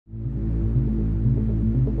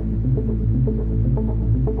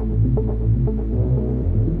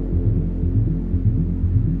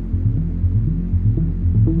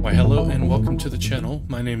and welcome to the channel.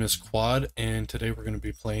 My name is Quad, and today we're going to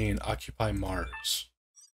be playing Occupy Mars.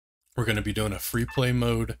 We're going to be doing a free play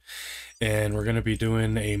mode, and we're going to be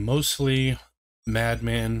doing a mostly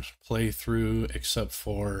Madman playthrough, except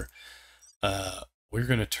for we're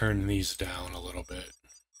going to turn these down a little bit,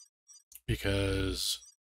 because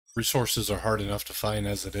resources are hard enough to find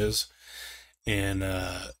as it is, and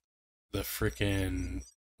the freaking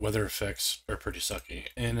weather effects are pretty sucky.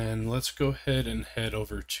 And then let's go ahead and head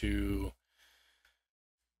over to,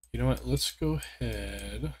 you know what, let's go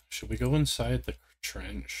ahead, should we go inside the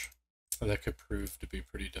trench? That could prove to be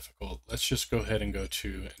pretty difficult. Let's just go ahead and go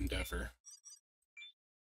to Endeavor.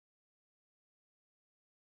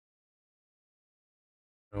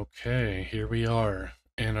 Okay, here we are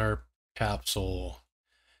in our capsule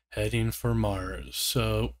heading for Mars.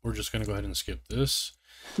 So we're just going to go ahead and skip this.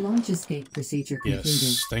 Launch escape procedure completed.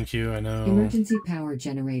 Yes, thank you, I know. Emergency power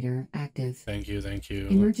generator active. Thank you, thank you.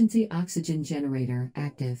 Emergency oxygen generator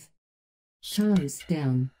active. Comms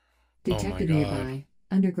down. Detected nearby.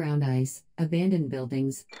 Underground ice, abandoned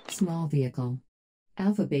buildings, small vehicle.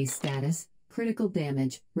 Alpha base status, critical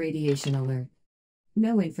damage, radiation alert.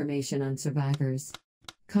 No information on survivors.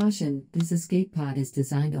 Caution, this escape pod is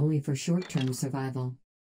designed only for short-term survival.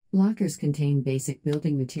 Lockers contain basic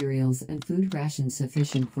building materials and food rations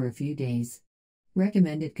sufficient for a few days.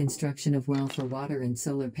 Recommended construction of well for water and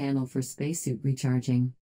solar panel for spacesuit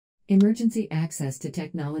recharging. Emergency access to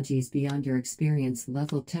technologies beyond your experience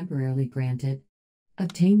level temporarily granted.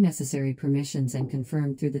 Obtain necessary permissions and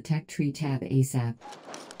confirm through the Tech Tree tab ASAP.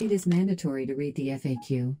 It is mandatory to read the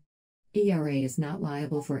FAQ. ERA is not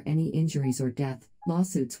liable for any injuries or death.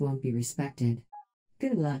 Lawsuits won't be respected.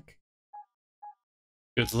 Good luck.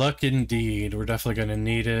 Good luck indeed. We're definitely going to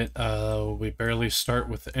need it. We barely start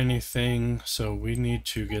with anything, so we need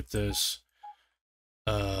to get this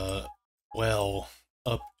well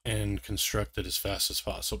up and constructed as fast as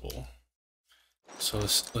possible. So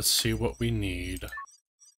let's see what we need.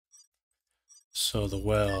 So the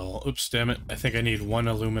well, oops, damn it. I think I need one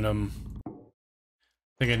aluminum. I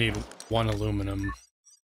think I need one aluminum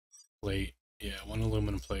plate. Yeah, one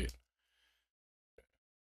aluminum plate.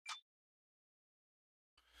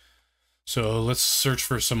 So let's search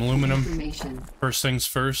for some aluminum. First things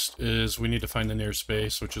first is we need to find the nearest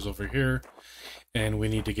base, which is over here, and we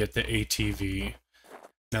need to get the ATV.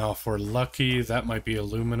 Now, if we're lucky, that might be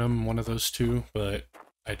aluminum, one of those two, but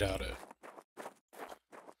I doubt it.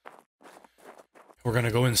 We're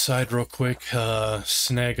gonna go inside real quick,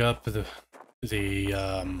 snag up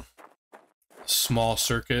the small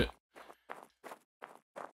circuit,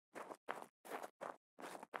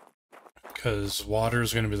 because water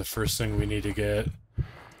is going to be the first thing we need to get.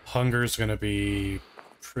 Hunger is going to be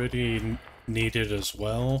pretty needed as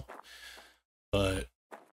well, but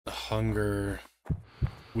the hunger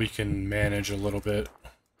we can manage a little bit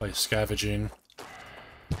by scavenging.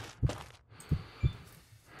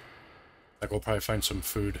 Like, we'll probably find some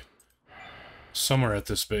food somewhere at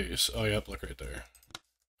this base. Oh, yep, look right there.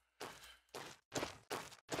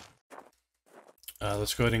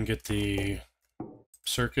 Let's go ahead and get the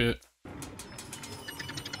circuit.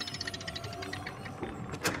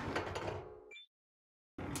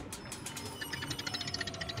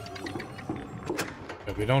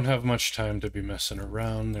 We don't have much time to be messing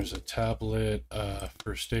around. There's a tablet,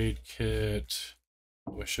 first aid kit.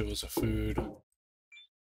 Wish it was a food.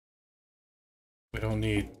 We don't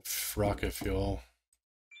need rocket fuel.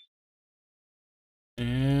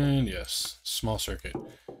 And yes, small circuit.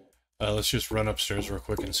 Let's just run upstairs real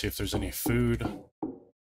quick and see if there's any food.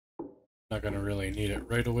 Not gonna really need it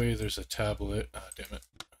right away. There's a tablet. Ah, damn it.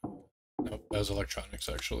 Nope, that was electronics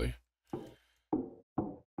actually.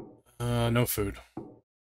 No food.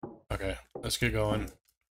 Okay, let's get going.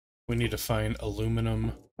 We need to find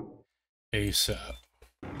aluminum ASAP.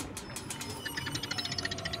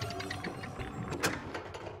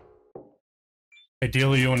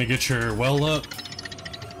 Ideally, you want to get your well up,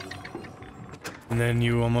 and then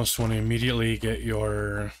you almost want to immediately get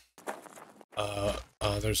your,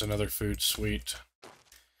 there's another food, sweet.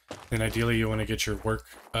 And ideally, you want to get your what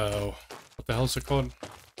the hell is it called?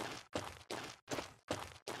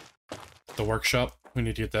 The workshop. We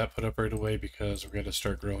need to get that put up right away because we're going to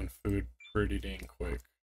start growing food pretty dang quick.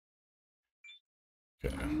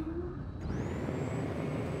 Okay.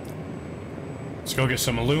 Let's go get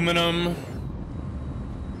some aluminum.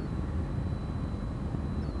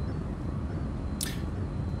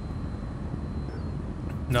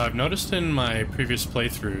 Now, I've noticed in my previous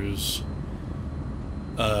playthroughs,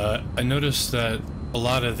 I noticed that a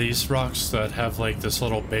lot of these rocks that have like this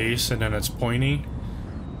little base and then it's pointy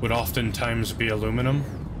would oftentimes be aluminum.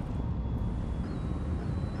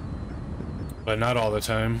 but not all the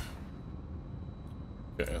time.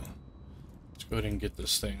 Okay, let's go ahead and get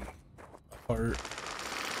this thing apart.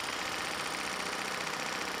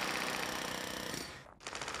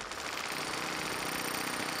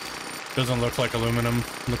 Doesn't look like aluminum,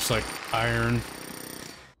 looks like iron.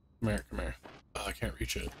 Come here, come here. Oh, I can't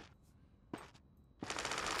reach it.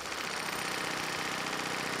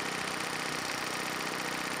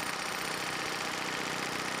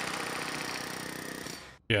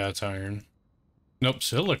 Yeah, it's iron. Nope,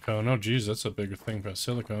 silicone. Oh, geez, that's a bigger thing for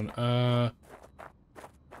silicone.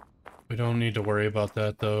 We don't need to worry about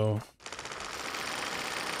that, though.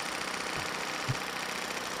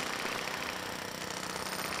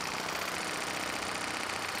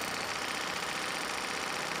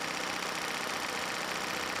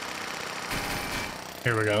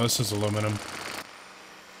 Here we go, this is aluminum.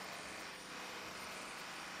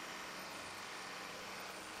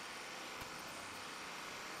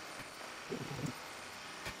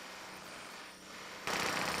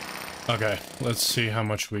 Okay, let's see how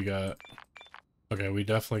much we got. Okay, we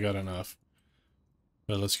definitely got enough.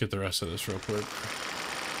 But let's get the rest of this real quick.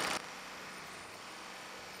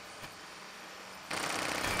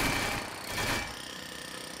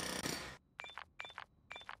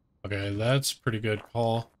 Okay, that's pretty good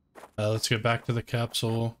call. Let's get back to the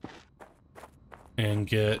capsule and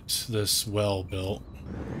get this well built.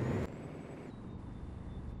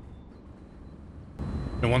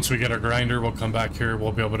 And once we get our grinder, we'll come back here.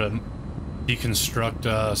 We'll be able to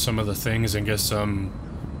deconstruct some of the things and get some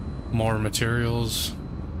more materials.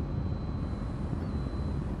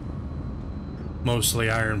 Mostly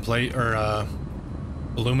iron plate or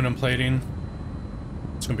aluminum plating.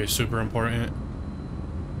 It's gonna be super important.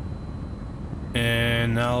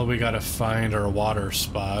 And now we gotta find our water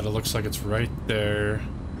spot. It looks like it's right there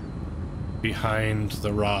behind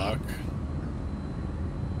the rock.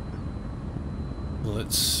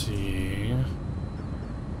 Let's see.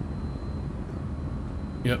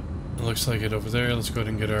 Yep, it looks like it over there. Let's go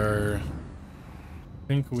ahead and get our... I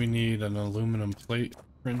think we need an aluminum plate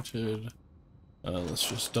printed. Let's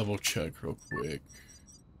just double check real quick.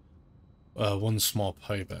 One small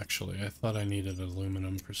pipe, actually. I thought I needed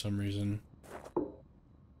aluminum for some reason.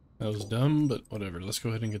 That was dumb, but whatever. Let's go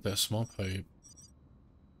ahead and get that small pipe.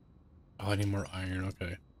 Oh, I need more iron.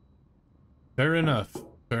 Okay. Fair enough.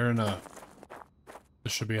 Fair enough.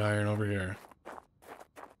 This should be iron over here.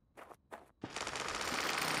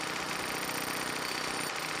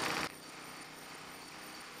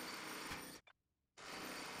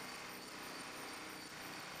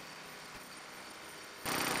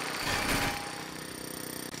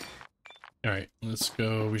 Alright, let's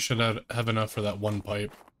go. We should have enough for that one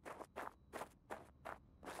pipe.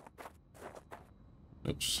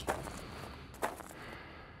 Oops.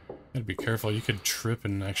 Gotta be careful. You could trip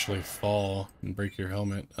and actually fall and break your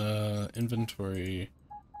helmet. Inventory.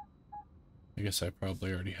 I guess I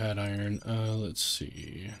probably already had iron. Let's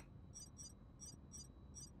see.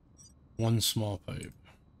 One small pipe.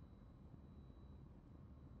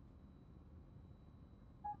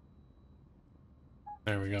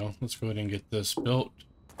 There we go. Let's go ahead and get this built.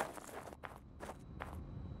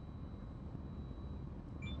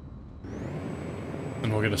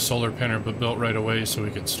 And we'll get a solar panel built right away so we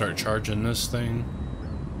can start charging this thing.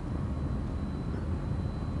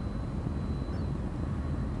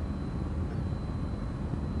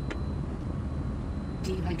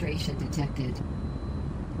 Dehydration detected.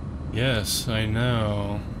 Yes, I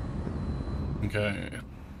know. Okay.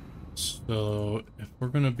 So, if we're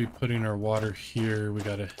going to be putting our water here, we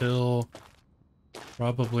got a hill.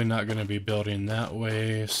 Probably not going to be building that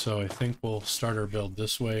way, so I think we'll start our build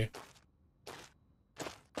this way.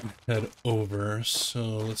 Head over, so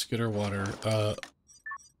let's get our water.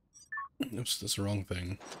 Oops, that's the wrong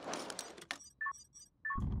thing.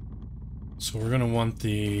 So we're going to want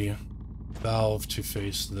the valve to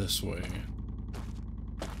face this way.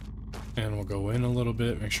 And we'll go in a little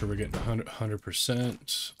bit, make sure we're getting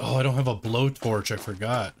 100%. Oh, I don't have a blowtorch, I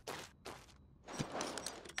forgot.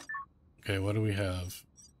 Okay, what do we have?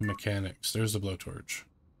 Mechanics. There's the blowtorch.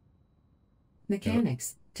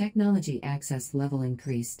 Mechanics. Yep. Technology access level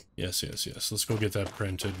increased. Yes, yes, yes. Let's go get that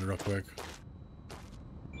printed real quick.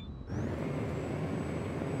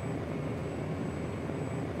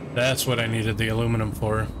 That's what I needed the aluminum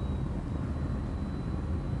for.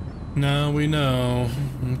 Now we know.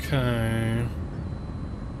 Okay.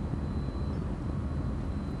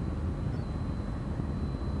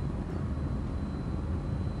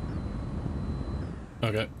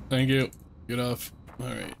 Okay, thank you. Get off.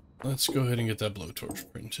 Alright, let's go ahead and get that blowtorch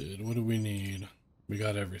printed. What do we need? We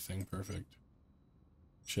got everything. Perfect.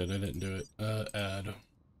 Shit, I didn't do it. Add.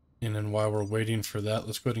 And then while we're waiting for that,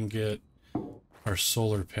 let's go ahead and get our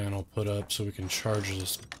solar panel put up so we can charge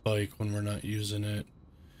this bike when we're not using it.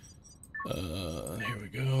 Here we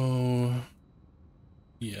go.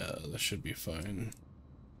 Yeah, that should be fine.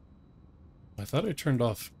 I thought I turned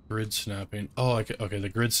off grid snapping. Oh, okay, the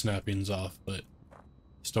grid snapping's off, but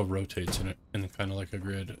still rotates in it, and kind of like a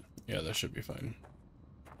grid. Yeah, that should be fine.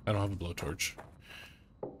 I don't have a blowtorch.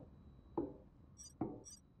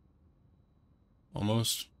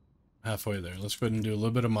 Almost halfway there. Let's go ahead and do a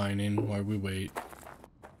little bit of mining while we wait.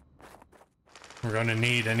 We're gonna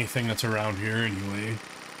need anything that's around here anyway.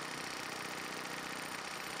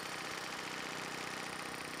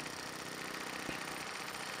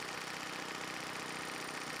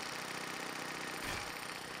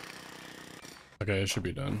 Okay, it should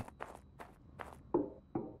be done.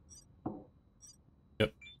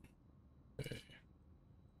 Yep. Okay.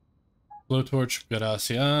 Blowtorch,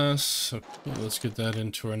 gracias. Okay, let's get that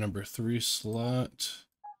into our number 3 slot.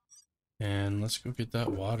 And let's go get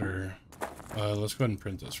that water. Let's go ahead and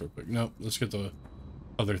print this real quick. Nope, let's get the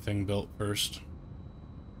other thing built first.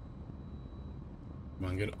 Come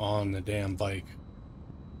on, get on the damn bike.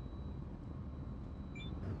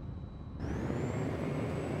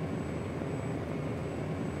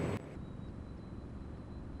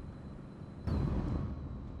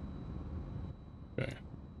 Okay.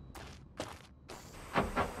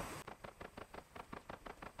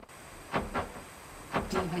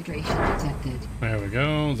 Dehydration detected. There we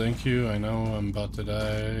go. Thank you. I know I'm about to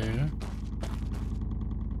die.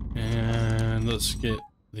 And let's get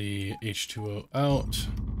the H2O out.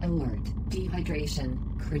 Alert.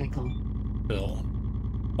 Dehydration critical. Fill.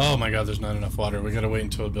 Oh my god, there's not enough water. We gotta wait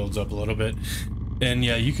until it builds up a little bit. And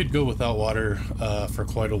yeah, you could go without water for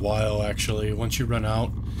quite a while, actually. Once you run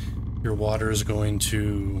out, your water is going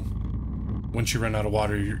to... Once you run out of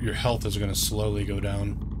water, your health is going to slowly go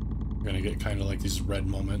down. You're going to get kind of like these red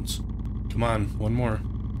moments. Come on, one more.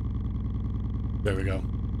 There we go.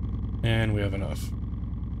 And we have enough.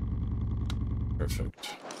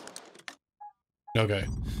 Perfect. Okay.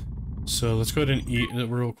 So let's go ahead and eat it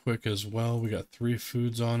real quick as well. We got 3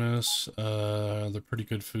 foods on us. They're pretty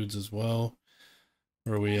good foods as well.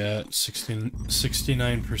 Where are we at?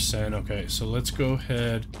 69%. Okay, so let's go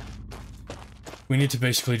ahead. We need to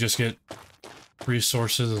basically just get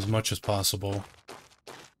resources as much as possible.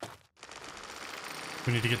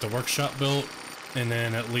 We need to get the workshop built, and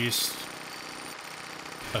then at least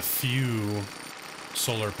a few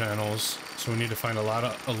solar panels. So we need to find a lot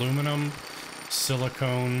of aluminum,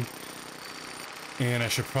 silicone, and I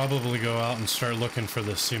should probably go out and start looking for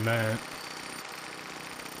the cement.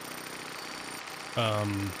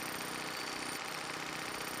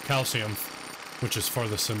 Calcium, which is for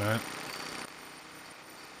the cement.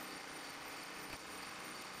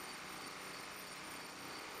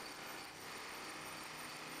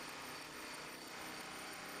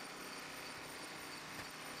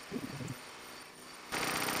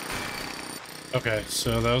 Okay,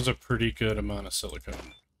 so that was a pretty good amount of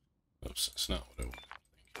silicone. Oops, that's not what I wanted.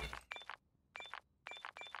 Thank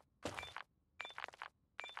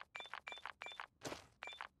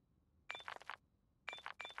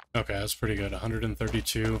you. Okay, that's pretty good.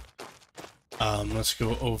 132. Let's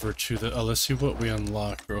go over to the... let's see what we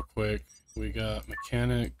unlocked real quick. We got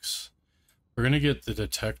mechanics. We're gonna get the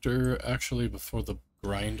detector, actually, before the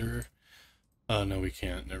grinder. No, we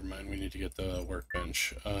can't. Never mind. We need to get the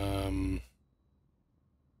workbench.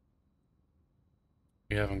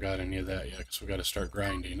 We haven't got any of that yet, because we got to start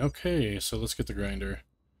grinding. Okay, so let's get the grinder.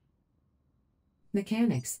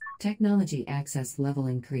 Mechanics. Technology access level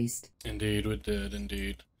increased. Indeed, we did,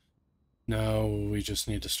 indeed. Now we just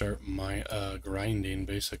need to start grinding,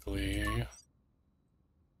 basically.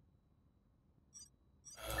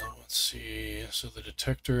 Let's see. So the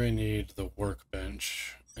detector, I need the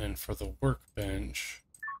workbench. And for the workbench,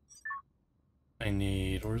 I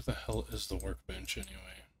need... Where the hell is the workbench,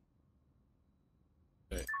 anyway?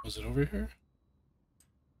 Okay, was it over here?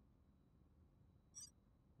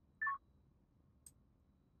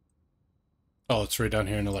 Oh, it's right down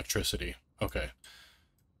here in electricity. Okay.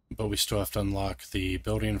 But we still have to unlock the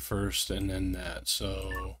building first and then that,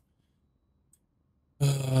 so...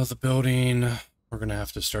 the building, we're gonna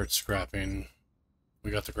have to start scrapping.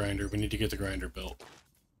 We got the grinder. We need to get the grinder built.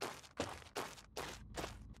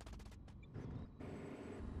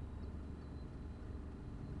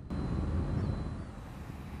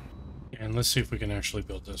 And let's see if we can actually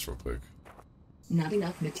build this real quick. Not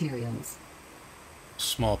enough materials.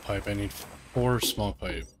 Small pipe. I need 4 small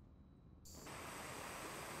pipe.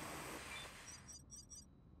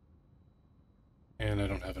 And I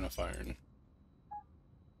don't have enough iron.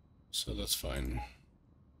 So that's fine.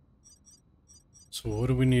 So what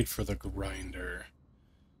do we need for the grinder?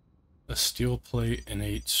 A steel plate and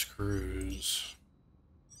 8 screws.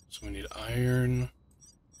 So we need iron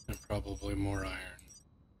and probably more iron.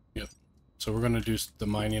 Yep. So we're going to do the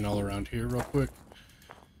mining all around here real quick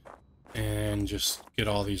and just get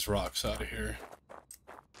all these rocks out of here.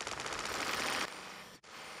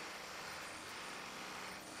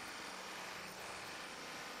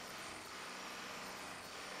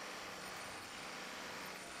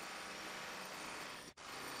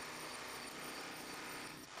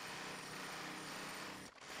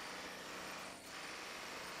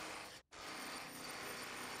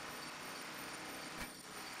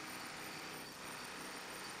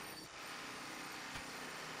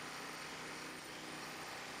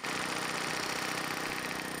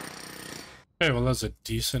 Okay, well that's a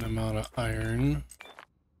decent amount of iron.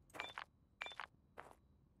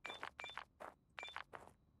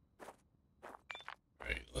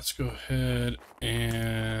 Right, let's go ahead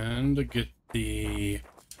and get the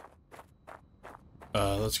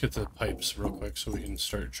let's get the pipes real quick so we can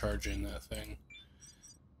start charging that thing.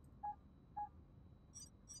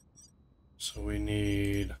 So we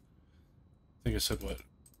need, I think I said what,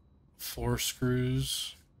 4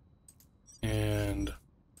 screws and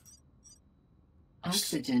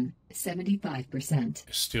oxygen 75%.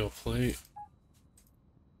 a steel plate.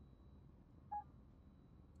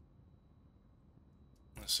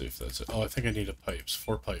 Let's see if that's it. Oh, I think I need a pipes.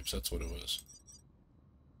 4 pipes, that's what it was.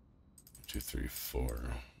 2, 3, 4.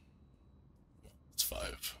 It's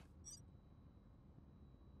 5.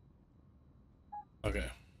 Okay.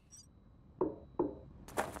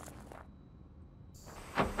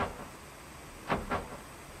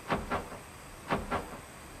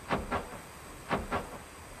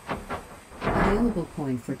 Available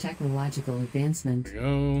point for technological advancement. There we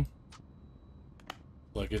go.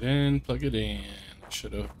 Plug it in, plug it in.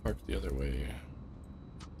 Should have parked the other way.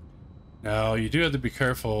 Now, you do have to be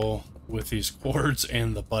careful with these cords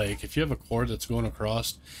and the bike. If you have a cord that's going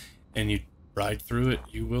across and you ride through it,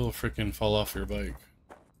 you will freaking fall off your bike.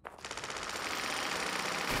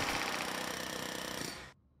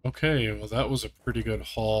 Okay, well that was a pretty good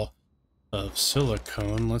haul of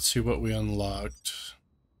silicone. Let's see what we unlocked.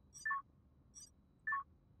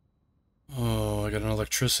 Oh, I got an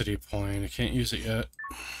electricity point. I can't use it yet.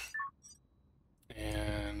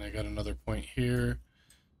 And I got another point here.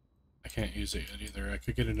 I can't use it yet either. I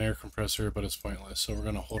could get an air compressor, but it's pointless. So we're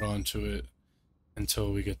going to hold on to it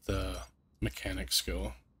until we get the mechanic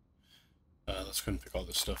skill. Let's go and pick all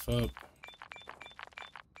this stuff up.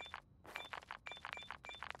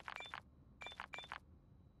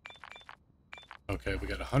 Okay, we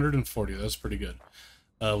got 140. That's pretty good.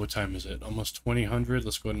 What time is it? Almost 2000.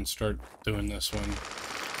 Let's go ahead and start doing this one.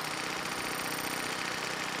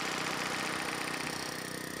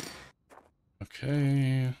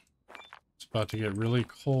 Okay. It's about to get really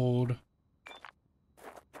cold.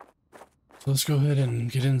 So let's go ahead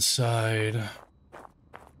and get inside.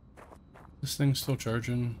 This thing's still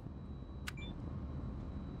charging?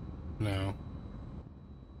 No.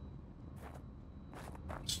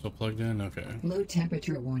 Still plugged in? Okay. Low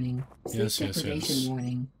temperature warning. Yes, Sleep deprivation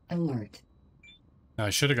warning. Alert. Now, I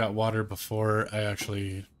should have got water before I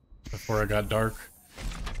got dark.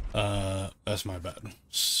 That's my bad.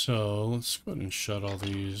 So let's go ahead and shut all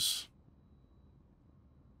these.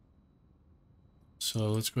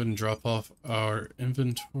 So let's go ahead and drop off our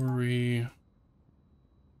inventory.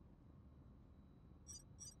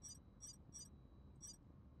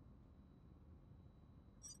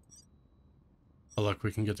 Oh, look,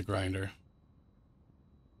 we can get the grinder.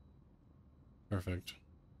 Perfect.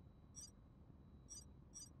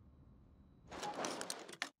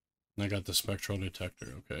 And I got the spectral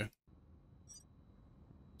detector, okay.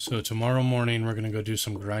 So tomorrow morning we're going to go do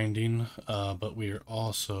some grinding, but we are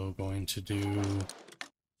also going to do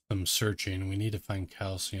some searching. We need to find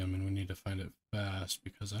calcium, and we need to find it fast,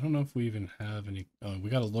 because I don't know if we even have any. We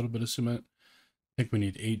got a little bit of cement. I think we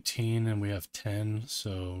need 18, and we have 10,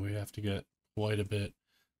 so we have to get quite a bit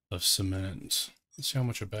of cement. Let's see how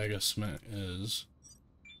much a bag of cement is.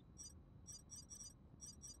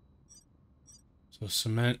 So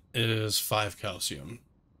cement is 5 calcium.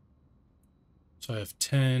 So I have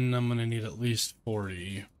 10. I'm going to need at least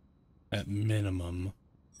 40 at minimum.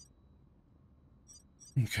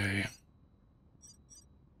 Okay.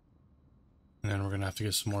 And then we're going to have to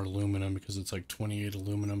get some more aluminum, because it's like 28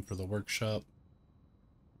 aluminum for the workshop.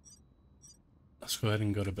 Let's go ahead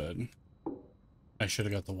and go to bed. I should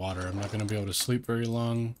have got the water. I'm not going to be able to sleep very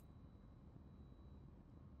long.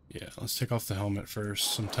 Yeah, let's take off the helmet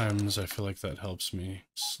first. Sometimes I feel like that helps me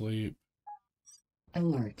sleep.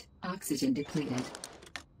 Alert. Oxygen depleted.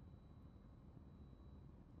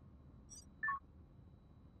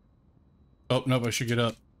 Oh, nope, I should get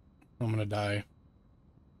up. I'm gonna die.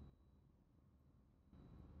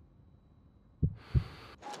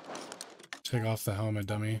 Take off the helmet,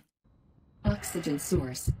 dummy. Oxygen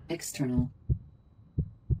source, external.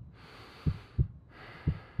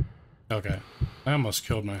 Okay. I almost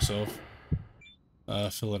killed myself.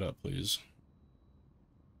 Fill it up, please.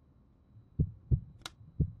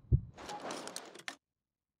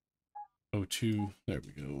 O2. There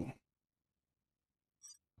we go.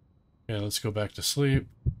 Okay, let's go back to sleep.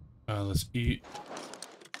 Let's eat.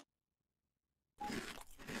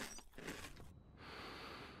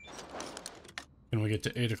 Can we get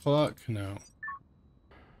to 8 o'clock? No.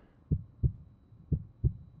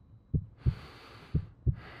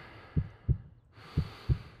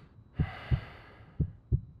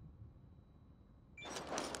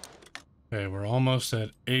 Okay, we're almost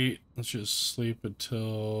at 8. Let's just sleep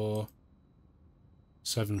until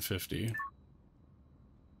 7:50.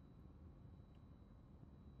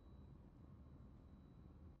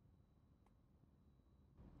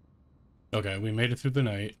 Okay, we made it through the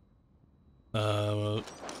night. Our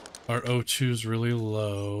O2 is really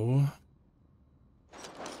low.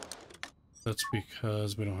 That's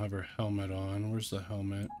because we don't have our helmet on. Where's the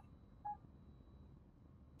helmet?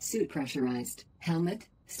 Suit pressurized. Helmet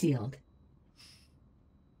sealed.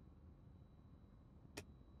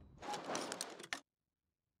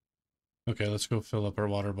 Okay, let's go fill up our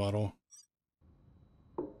water bottle.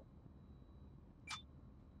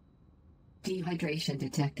 Dehydration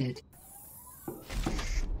detected.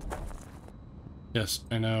 Yes,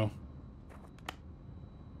 I know.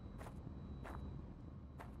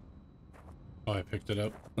 Oh, I picked it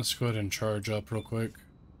up. Let's go ahead and charge up real quick.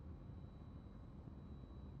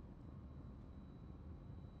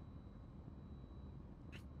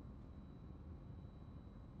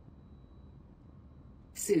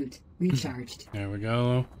 Suit recharged. There we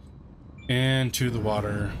go. And to the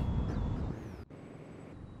water.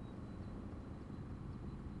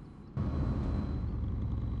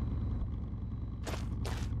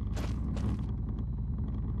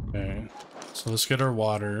 Okay, so let's get our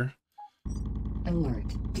water. Alert.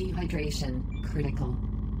 Dehydration critical.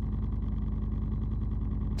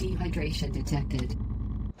 Dehydration detected.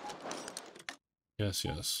 Yes,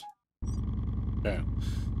 yes. Okay.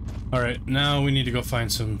 Alright, now we need to go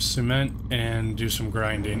find some cement and do some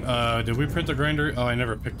grinding. Did we print the grinder? Oh, I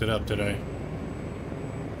never picked it up, did I?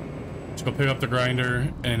 Let's go pick up the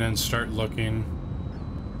grinder and then start looking.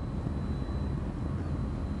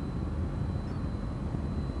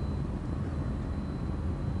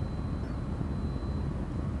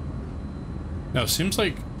 Now, it seems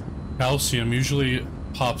like calcium usually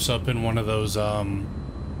pops up in one of those,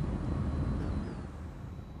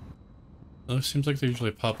 it seems like they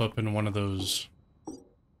usually pop up in one of those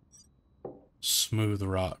smooth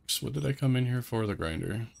rocks. What did I come in here for? The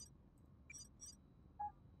grinder.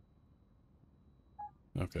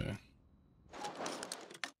 Okay.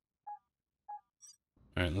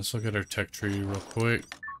 Alright, let's look at our tech tree real quick.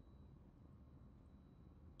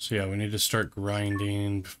 So yeah, we need to start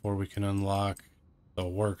grinding before we can unlock the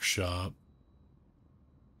workshop.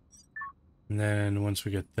 And then once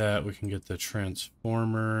we get that, we can get the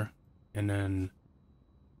transformer, and then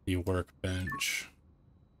the workbench,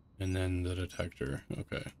 and then the detector.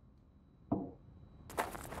 Okay.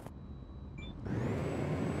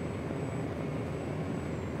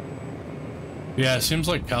 Yeah, it seems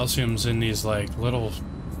like calcium's in these like little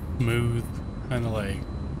smooth, kind of like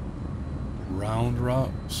round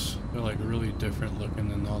rocks. They're like really different looking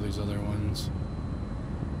than all these other ones.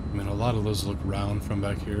 I mean, a lot of those look round from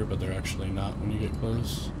back here, but they're actually not when you get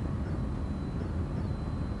close.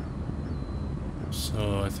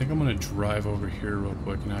 So I think I'm gonna drive over here real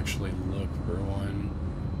quick and actually look for one.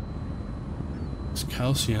 This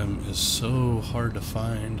calcium is so hard to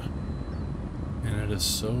find, and it is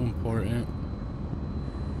so important.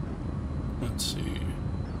 Let's see.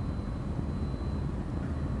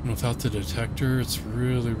 And without the detector, it's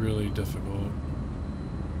really, really difficult.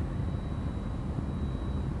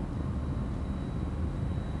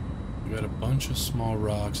 We got a bunch of small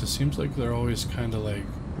rocks. It seems like they're always kind of like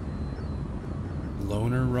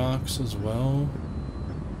loner rocks as well.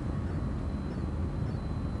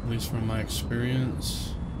 At least from my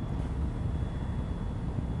experience.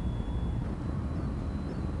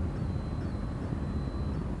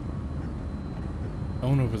 That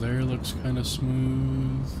one over there looks kind of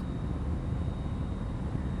smooth.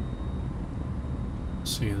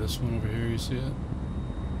 Let's see, this one over here, you see it?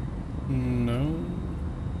 No.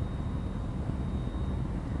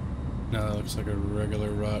 No, that looks like a regular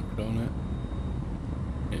rock, don't it?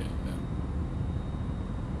 Yeah.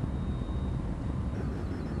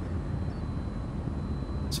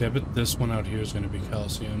 See, I bet this one out here is going to be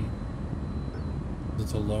calcium.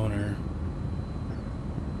 It's a loner.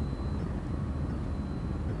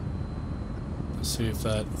 Let's see if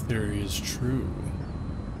that theory is true.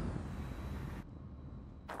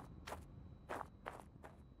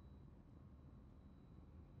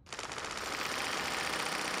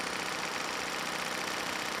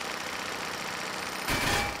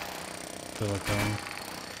 Silicone.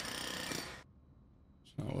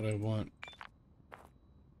 It's not what I want.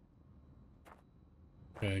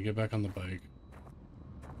 Okay, get back on the bike.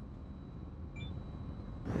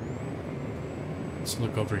 Let's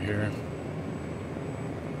look over here.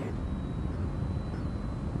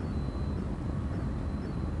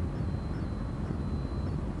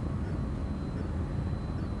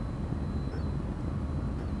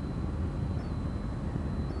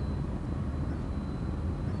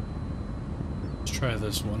 Let's try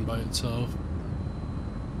this one by itself.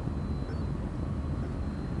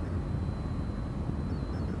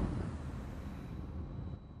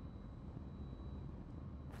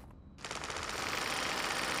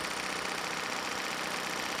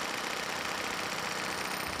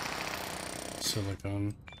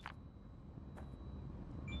 Silicone.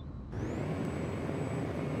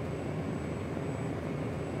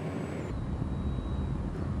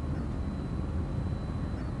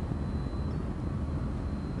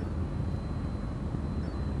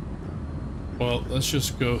 Well, let's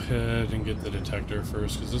just go ahead and get the detector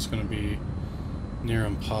first, because it's going to be near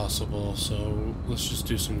impossible. So let's just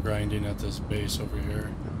do some grinding at this base over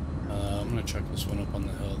here. I'm going to check this one up on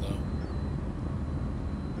the hill, though.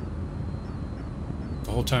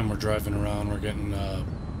 The whole time we're driving around, we're getting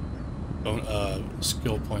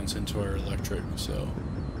skill points into our electric, so...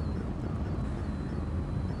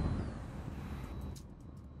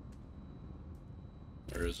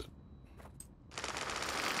 Where is it?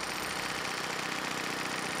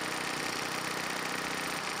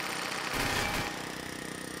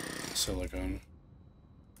 Silicone.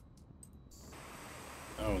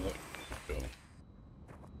 Oh, look. Go.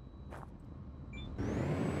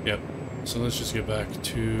 Yep. So let's just get back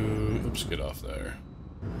to... Oops, get off there.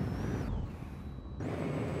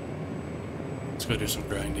 Let's go do some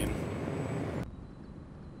grinding.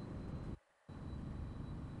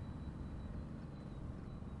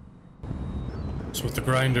 So with the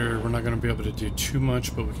grinder, we're not going to be able to do too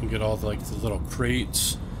much, but we can get all the, like, the little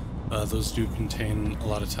crates. Those do contain, a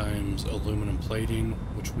lot of times, aluminum plating,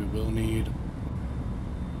 which we will need.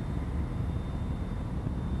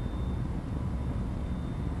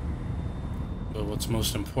 But what's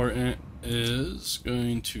most important is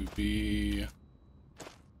going to be...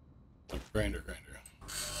 Oh, grinder.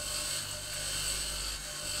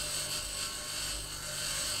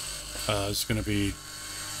 It's going to be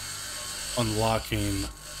unlocking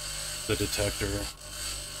the detector.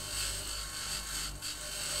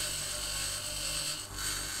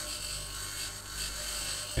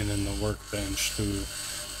 And then the workbench through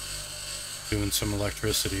doing some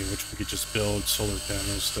electricity, which we could just build solar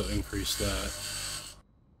panels to increase that.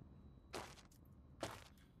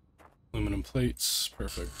 Aluminum plates,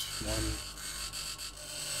 perfect. One.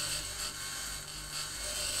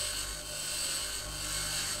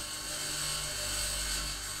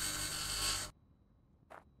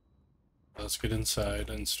 Let's get inside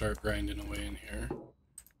and start grinding away in here.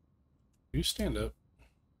 You stand up.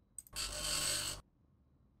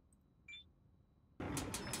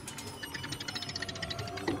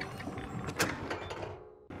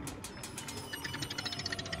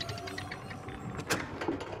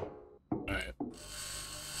 Alright.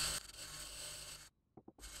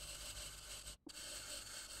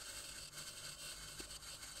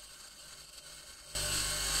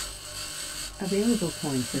 Available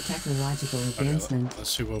point for technological advancement. Okay,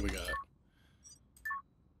 let's see what we got. Come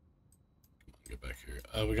on, get back here.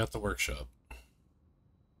 We got the workshop.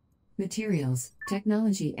 Materials,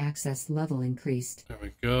 technology access level increased. There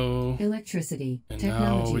we go. Electricity, And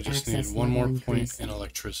technology now we just need access one more level point increased. in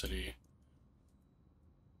electricity,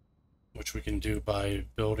 which we can do by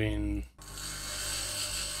building...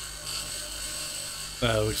 we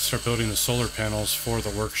can start building the solar panels for the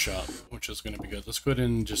workshop, which is going to be good. Let's go ahead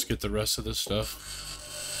and just get the rest of this stuff.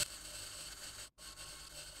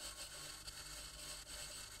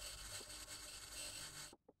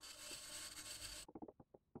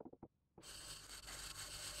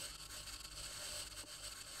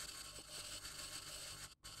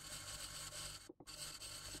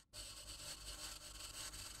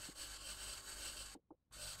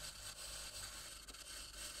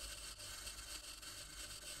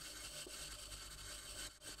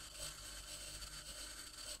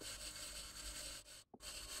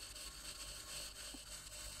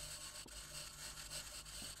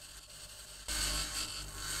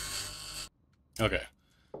 Okay.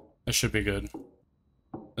 That should be good.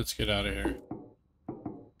 Let's get out of here.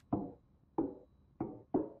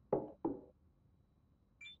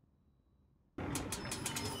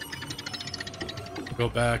 We'll go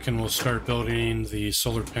back and we'll start building the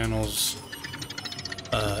solar panels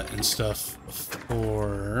and stuff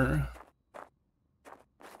for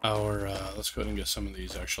our... let's go ahead and get some of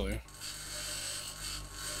these, actually.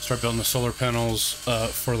 Start building the solar panels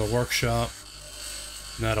for the workshop.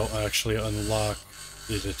 And that'll actually unlock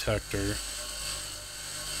the detector.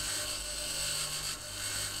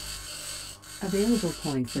 Available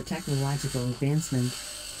point for technological advancement.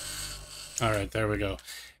 Alright, there we go.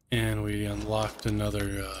 And we unlocked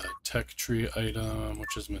another tech tree item,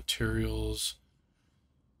 which is materials.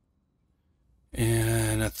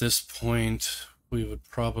 And at this point, we would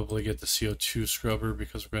probably get the CO2 scrubber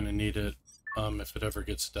because we're going to need it if it ever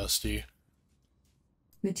gets dusty.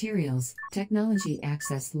 Materials. Technology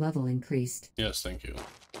access level increased. Yes, thank you.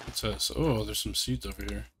 It says, oh, there's some seeds over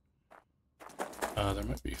here. There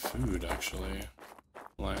might be food, actually,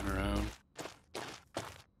 lying around.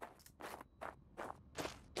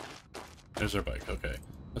 There's our bike, okay.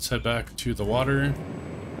 Let's head back to the water.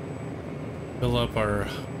 Fill up our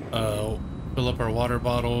water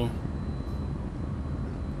bottle.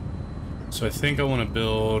 So I think I want to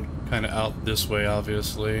build kind of out this way,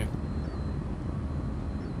 obviously.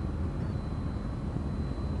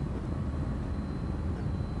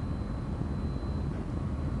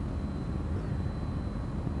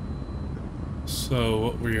 So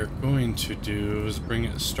what we are going to do is bring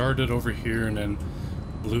it started over here and then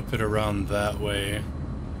loop it around that way.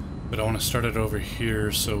 But I want to start it over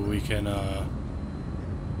here so we can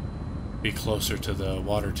be closer to the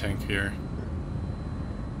water tank here.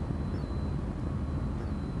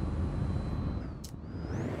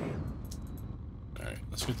 Alright,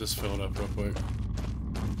 let's get this filled up real quick.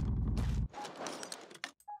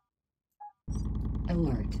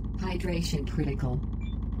 Alert. Hydration critical.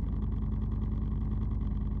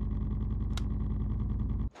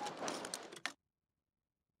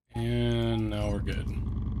 And now we're good.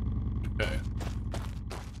 Okay.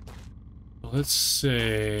 Let's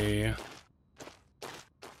say...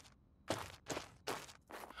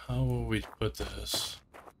 how will we put this?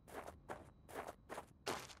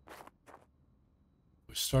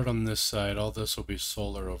 We start on this side, all this will be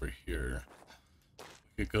solar over here.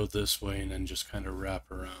 We could go this way and then just kind of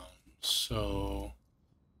wrap around. So,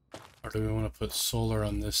 or do we want to put solar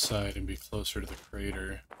on this side and be closer to the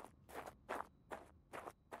crater?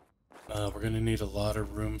 We're going to need a lot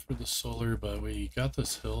of room for the solar, but we got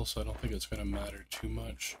this hill, so I don't think it's going to matter too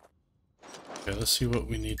much. Okay, let's see what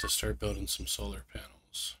we need to start building some solar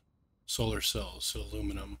panels. Solar cells, so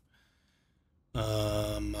aluminum.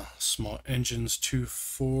 Small engines, 2,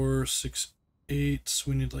 4, 6, 8.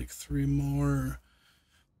 So we need like 3 more.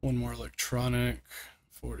 1 more electronic.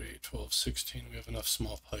 4, 8, 12, 16. We have enough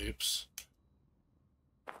small pipes.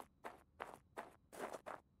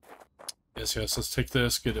 Yes, let's take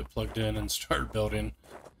this, get it plugged in, and start building.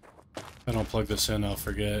 If I don't plug this in, I'll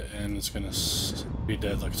forget, and it's gonna be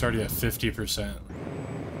dead. Like, it's already at 50%.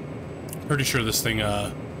 Pretty sure this thing,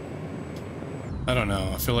 I don't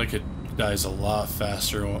know, I feel like it dies a lot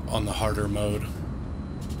faster on the harder mode.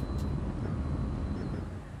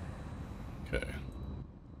 Okay.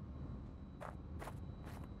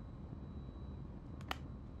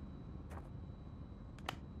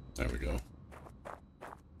 There we go.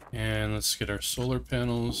 And let's get our solar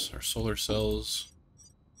panels, our solar cells.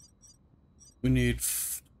 We need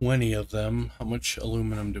 20 of them. How much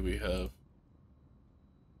aluminum do we have?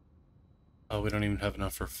 Oh, we don't even have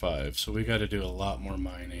enough for 5, so we got to do a lot more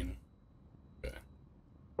mining. Okay.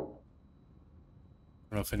 I don't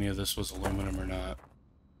know if any of this was aluminum or not.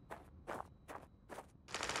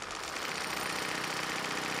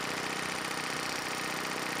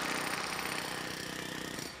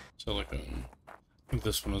 Silicone. I think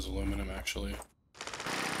this one was aluminum, actually.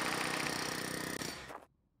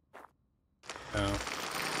 No.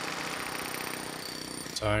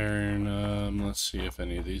 It's iron. Let's see if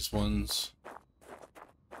any of these ones.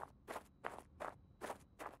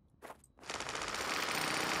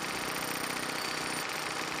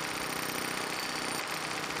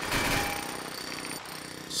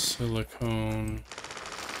 Silicone.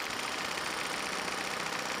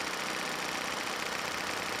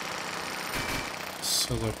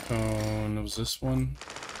 Silicone. Was this one?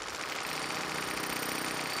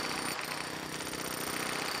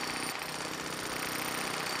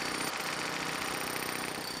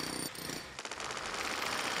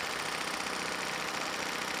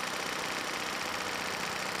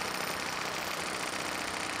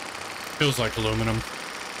 Feels like aluminum.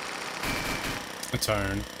 It's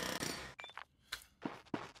iron.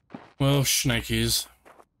 Well, shnikes.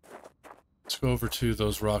 Let's go over to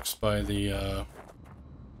those rocks by the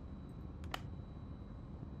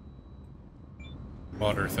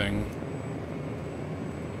water thing.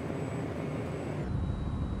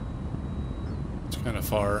 It's kind of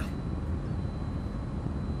far.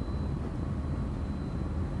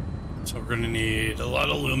 So we're gonna need a lot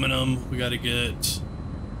of aluminum. We gotta get...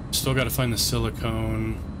 Still gotta find the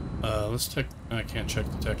silicone. I can't check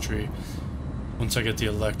the tech tree. Once I get the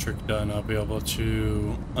electric done, I'll be able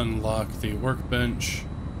to unlock the workbench.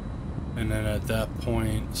 And then at that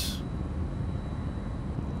point,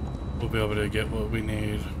 we'll be able to get what we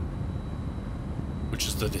need, which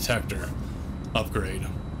is the detector upgrade.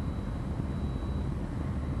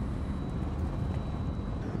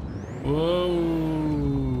 Whoa,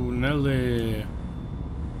 Nelly.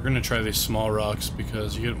 We're gonna try these small rocks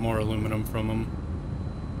because you get more aluminum from them.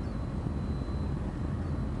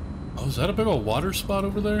 Oh, is that a big old water spot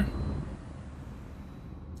over there?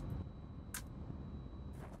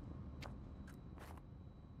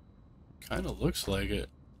 Kind of looks like it.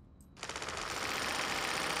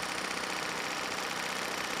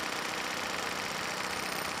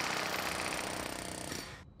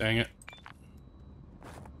 Dang it.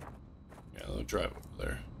 Yeah, they'll drive over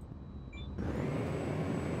there.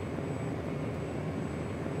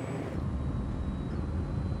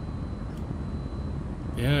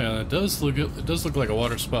 Yeah, it does look like a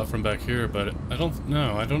water spot from back here, but I don't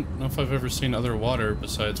know if I've ever seen other water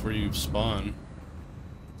besides where you spawn.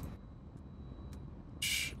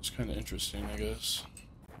 It's kind of interesting, I guess.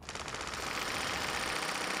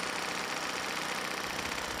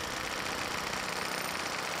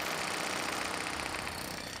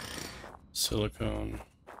 Silicone.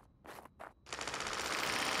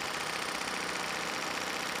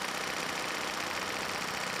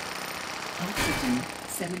 Oxygen,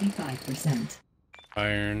 75%.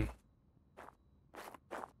 Iron.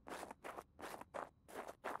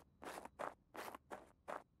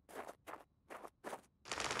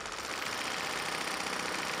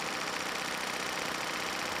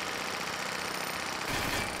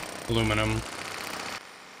 Aluminum.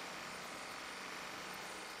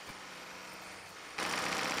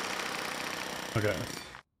 Okay.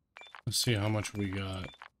 Let's see how much we got.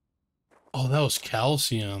 Oh, that was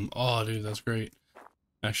calcium. Oh, dude, that's great.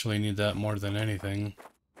 Actually need that more than anything.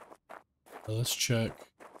 So let's check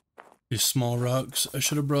these small rocks. I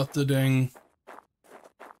should have brought the dang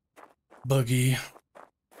buggy.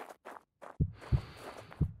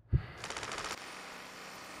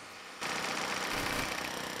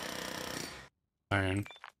 Iron.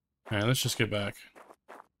 Alright, let's just get back.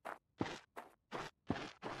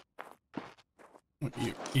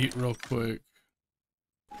 Eat real quick.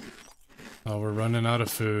 Oh, we're running out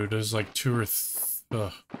of food. There's like two or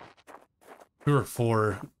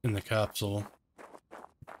four in the capsule.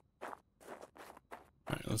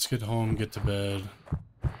 Alright, let's get home, get to bed.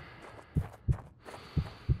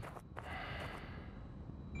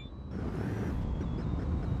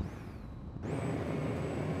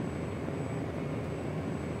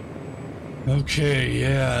 Okay,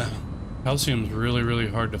 yeah. Calcium's really, really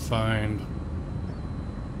hard to find.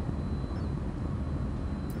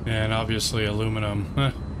 And obviously aluminum.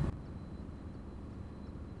 Huh.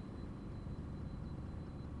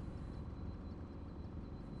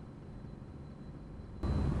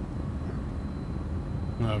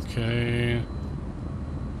 Okay. I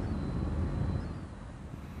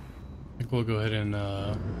think we'll go ahead and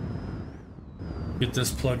get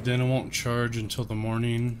this plugged in. It won't charge until the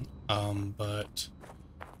morning, but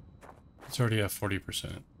it's already at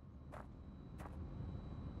 40%.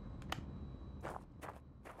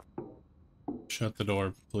 Shut the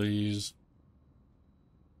door, please.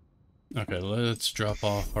 Okay, let's drop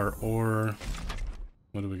off our ore.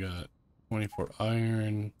 What do we got? 24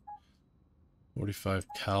 iron, 45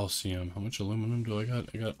 calcium. How much aluminum do I got?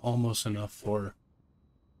 I got almost enough for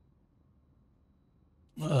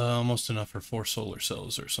almost enough for 4 solar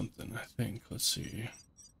cells or something, I think. Let's see.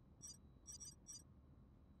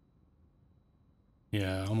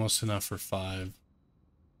 Yeah, almost enough for 5.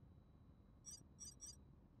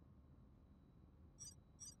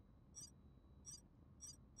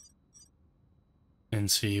 And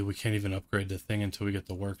see, we can't even upgrade the thing until we get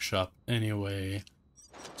the workshop anyway.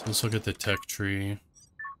 So let's look at the tech tree.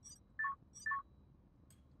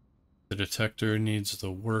 The detector needs the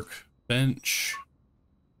workbench,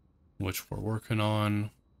 which we're working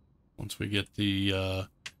on. Once we get the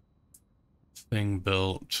thing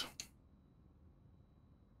built.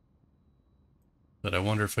 But I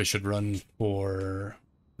wonder if I should run for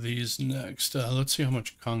these next. Let's see how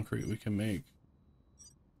much concrete we can make.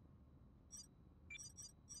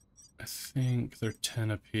 I think they're 10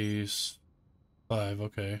 apiece. 5,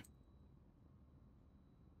 okay.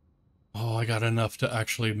 Oh, I got enough to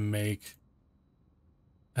actually make...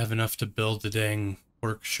 I have enough to build the dang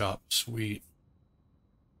workshop. Sweet.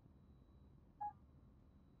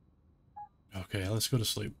 Okay, let's go to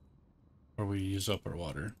sleep. Or we use up our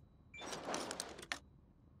water.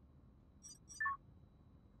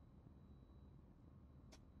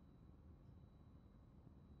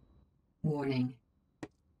 Warning.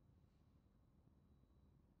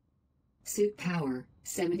 Suit power,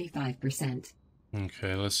 75%.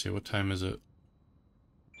 Okay, let's see. What time is it?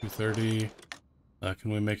 2:30.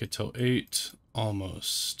 Can we make it till 8?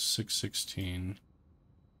 Almost. 6:16.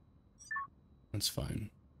 That's fine.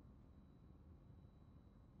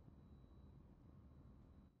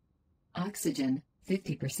 Oxygen,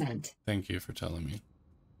 50%. Thank you for telling me.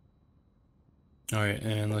 Alright,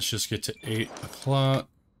 and let's just get to 8 o'clock.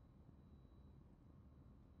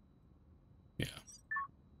 Yeah.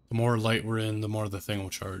 The more light we're in, the more the thing will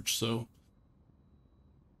charge, so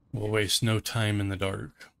we'll waste no time in the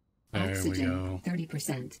dark. There Oxygen, we go.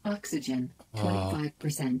 30%. Oxygen,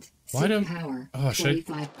 25%. Why Suit power,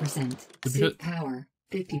 25%. Suit power,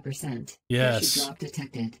 50%. Yes. Pressure drop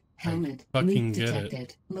detected. Helmet, fucking leak get detected.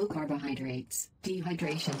 it. Low carbohydrates.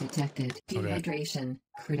 Dehydration detected. Dehydration,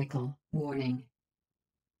 critical. Warning.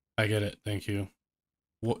 I get it, thank you.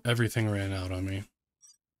 Everything ran out on me.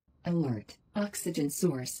 Alert. Oxygen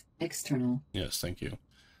source, external. Yes, thank you.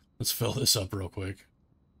 Let's fill this up real quick.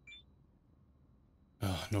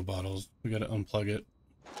 Oh, no bottles. We gotta unplug it.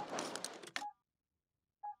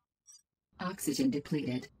 Oxygen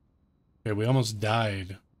depleted. Okay, we almost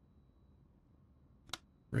died.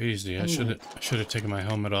 Crazy. I should have taken my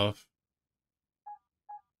helmet off.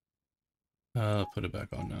 Put it back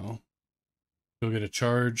on now. Go get a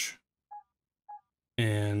charge.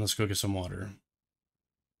 And let's go get some water.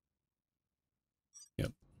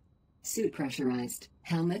 Yep. Suit pressurized.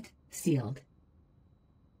 Helmet sealed.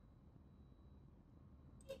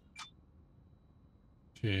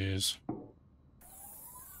 Jeez.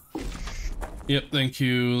 Yep, thank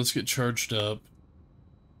you. Let's get charged up.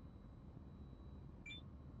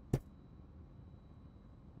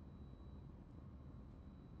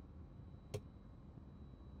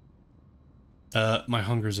 My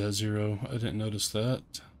hunger's at 0. I didn't notice that.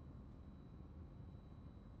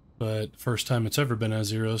 But first time it's ever been at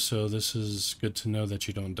 0, so this is good to know that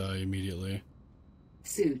you don't die immediately.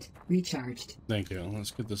 Suit recharged. Thank you.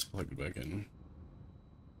 Let's get this plugged back in.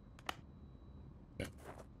 Okay.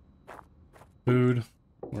 Food,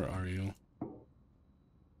 where are you?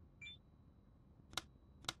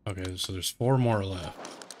 Okay, so there's 4 more left.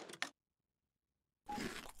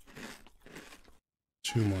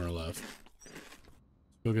 2 more left.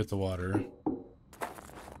 Go get the water.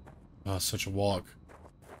 Oh, such a walk.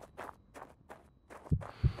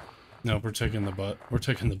 No, we're taking the bus. We're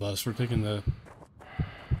taking the bus. We're taking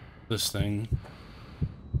this thing.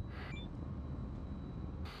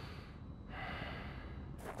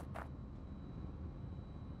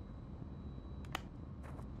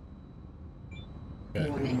 Okay.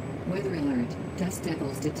 Warning. Weather alert. Dust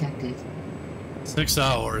devils detected. 6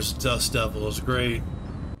 hours. Dust devils. Great.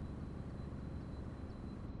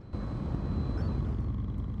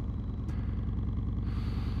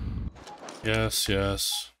 Yes,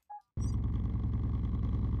 yes.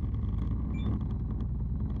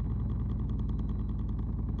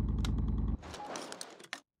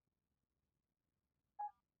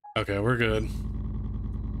 Okay, we're good.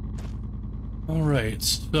 Alright,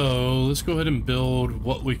 so let's go ahead and build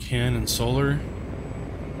what we can in solar.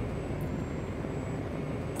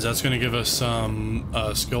 That's going to give us some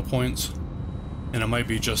skill points, and it might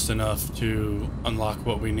be just enough to unlock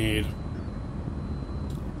what we need.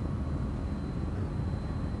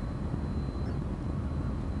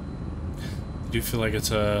 I do feel like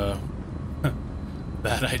it's a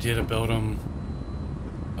bad idea to build them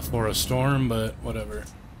before a storm, but whatever.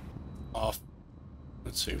 Off.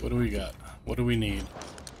 Let's see, what do we got? What do we need?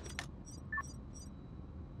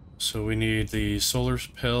 So we need the solar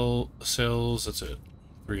cells, that's it.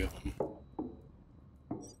 3 of them.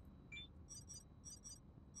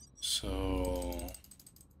 So...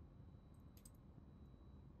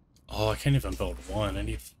 Oh, I can't even build 1. I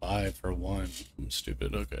need 5 for 1. I'm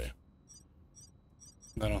stupid, okay.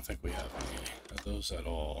 I don't think we have any of those at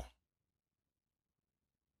all.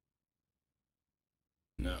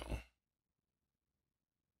 No.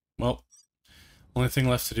 Well, only thing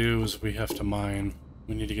left to do is we have to mine.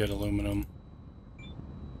 We need to get aluminum.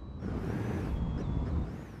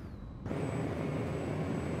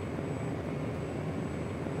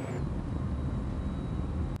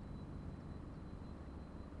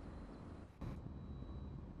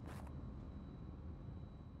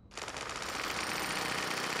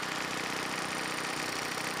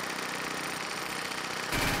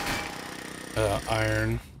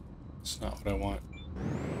 Iron. It's not what I want.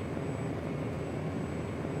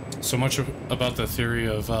 So much about the theory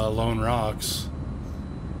of lone rocks.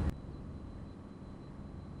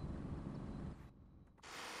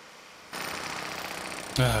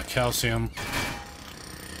 Calcium.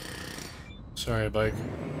 Sorry, bike.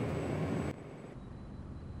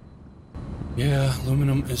 Yeah,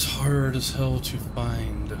 aluminum is hard as hell to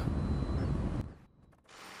find.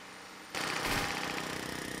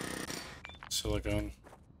 Silicone.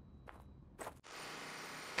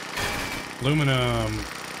 Aluminum.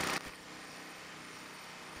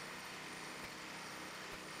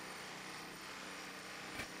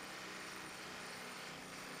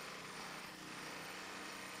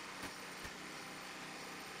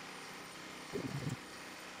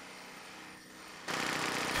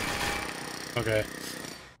 Okay,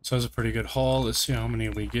 so that's a pretty good haul. Let's see how many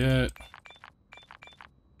we get.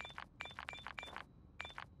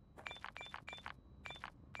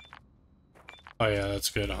 Oh yeah,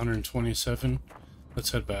 that's good. 127.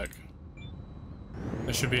 Let's head back.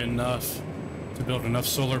 That should be enough to build enough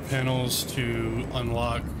solar panels to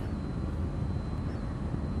unlock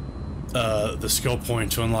the skill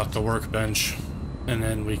point to unlock the workbench, and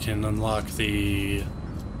then we can unlock the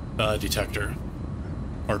detector.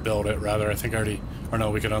 Or build it, rather. I think I already... Or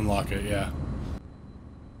no, we could unlock it, yeah.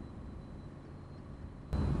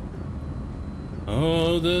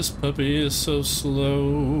 Oh, this puppy is so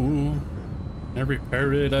slow. Every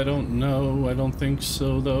parrot, I don't know. I don't think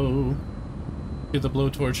so, though. Get the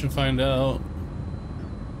blowtorch and find out.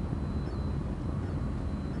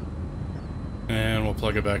 And we'll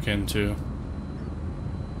plug it back in, too.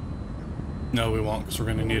 No, we won't, because we're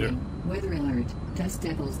going to need it. Weather alert. Dust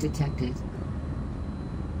devils detected.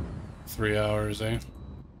 3 hours, eh?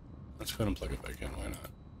 Let's go ahead and plug it back in. Why not?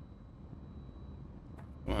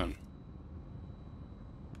 Come on.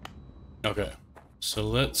 Okay. So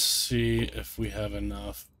let's see if we have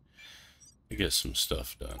enough to get some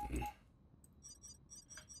stuff done.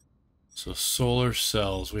 So solar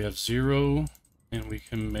cells. We have 0, and we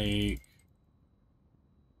can make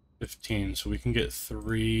 15. So we can get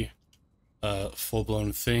 3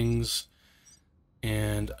 full-blown things.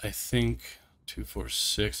 And I think... 2, 4,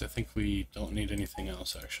 6. I think we don't need anything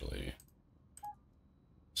else, actually.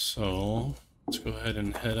 So, let's go ahead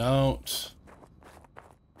and head out.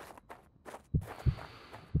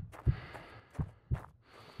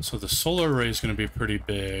 So the solar array is going to be pretty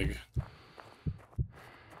big.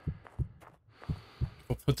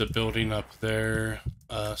 We'll put the building up there.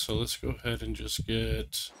 So let's go ahead and just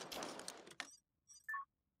get...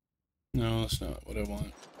 No, that's not what I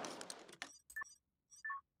want.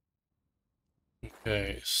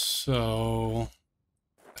 Okay, so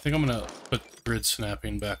I think I'm gonna put grid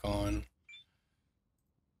snapping back on.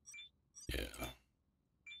 Yeah.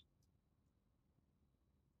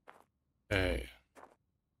 Okay.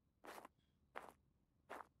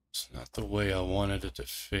 It's not the way I wanted it to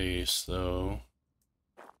face, though.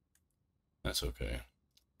 That's okay.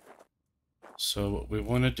 So what we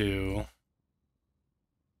want to do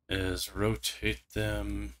is rotate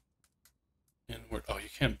them inward. Oh, you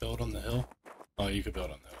can't build on the hill? Oh, you could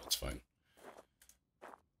build on the hill. It's fine.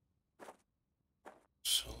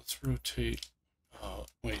 So let's rotate. Oh,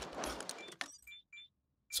 wait.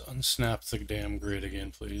 Let's unsnap the damn grid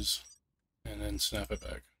again, please. And then snap it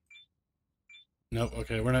back. Nope,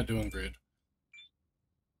 okay, we're not doing grid.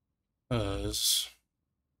 Because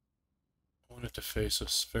I want it to face a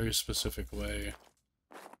very specific way.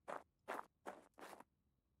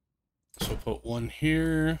 So we'll put one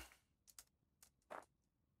here.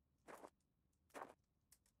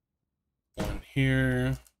 One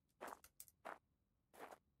here.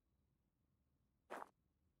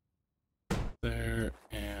 There,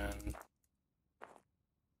 and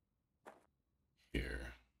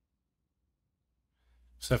here.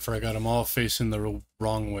 Except for I got them all facing the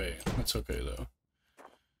wrong way. That's okay, though.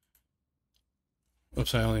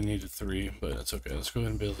 Oops, I only needed 3, but that's okay. Let's go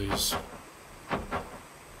ahead and build these.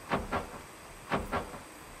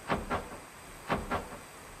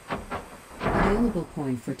 Available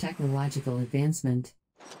point for technological advancement.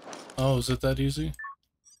 Oh, is it that easy?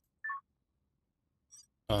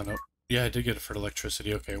 Oh, no. Yeah, I did get it for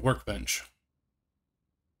electricity. Okay, workbench.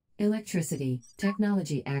 Electricity,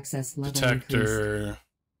 technology access level Detector. increased.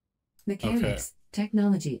 Mechanics,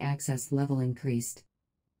 technology access level increased.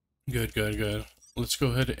 Good, good, good. Let's go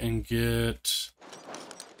ahead and get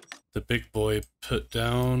the big boy put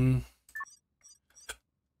down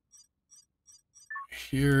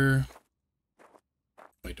here.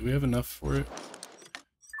 Wait, do we have enough for it?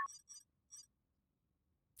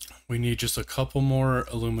 We need just a couple more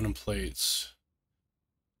aluminum plates.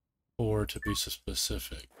 4 to be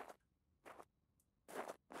specific.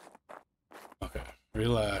 Okay,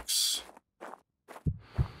 relax.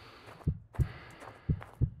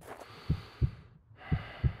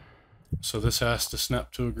 So this has to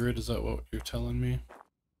snap to a grid, is that what you're telling me?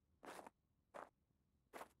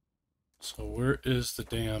 So where is the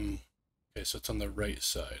damn... Okay, so it's on the right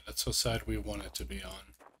side. That's the side we want it to be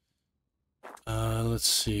on. Let's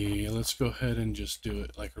see. Let's go ahead and just do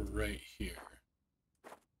it like right here.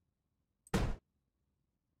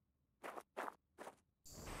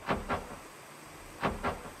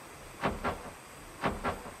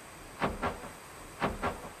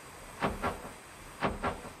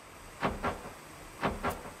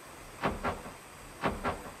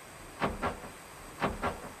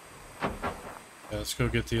 Let's go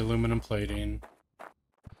get the aluminum plating.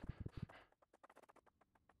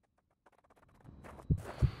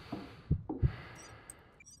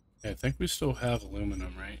 I think we still have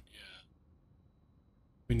aluminum, right? Yeah.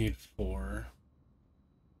 We need 4.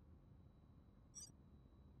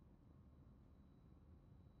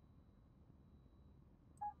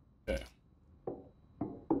 Okay.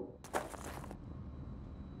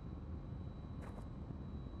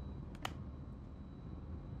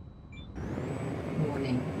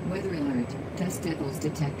 Warning. Weather alert. Dust devils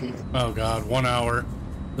detected. Oh god, 1 hour.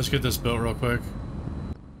 Let's get this built real quick.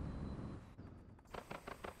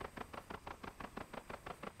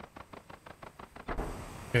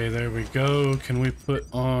 Okay, there we go. Can we put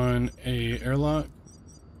on a airlock?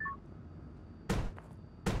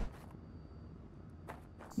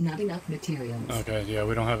 Not enough materials. Okay, yeah,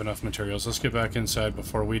 we don't have enough materials. Let's get back inside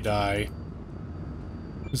before we die.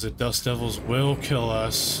 Because the dust devils will kill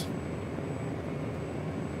us.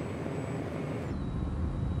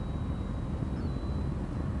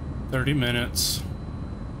 "30 minutes.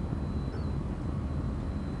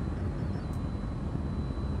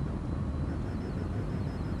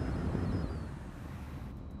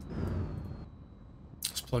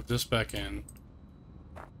 Let's plug this back in.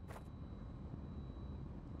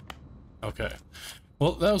 Okay.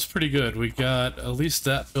 Well, that was pretty good. We got at least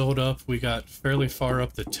that build up. We got fairly far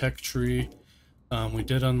up the tech tree. We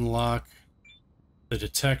did unlock the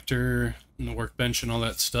detector and the workbench and all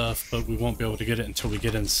that stuff, but we won't be able to get it until we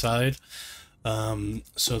get inside.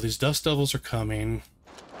 So these dust devils are coming.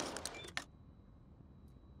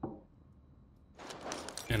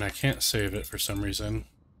 And I can't save it for some reason.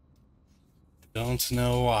 Don't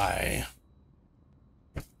know why.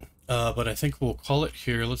 But I think we'll call it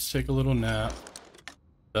here. Let's take a little nap.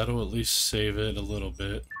 That'll at least save it a little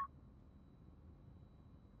bit.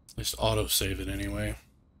 At least auto-save it anyway.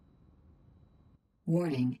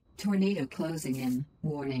 Warning. Tornado closing in.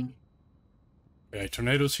 Warning. Okay,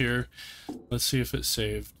 tornado's here. Let's see if it's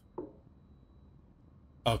saved.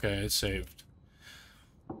 Okay, it's saved.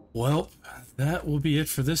 Well, that will be it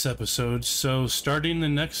for this episode. So starting the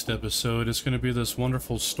next episode, it's going to be this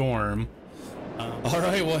wonderful storm.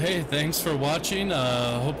 Alright, well hey, thanks for watching.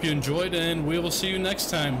 Hope you enjoyed, and we will see you next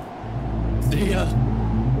time. See ya!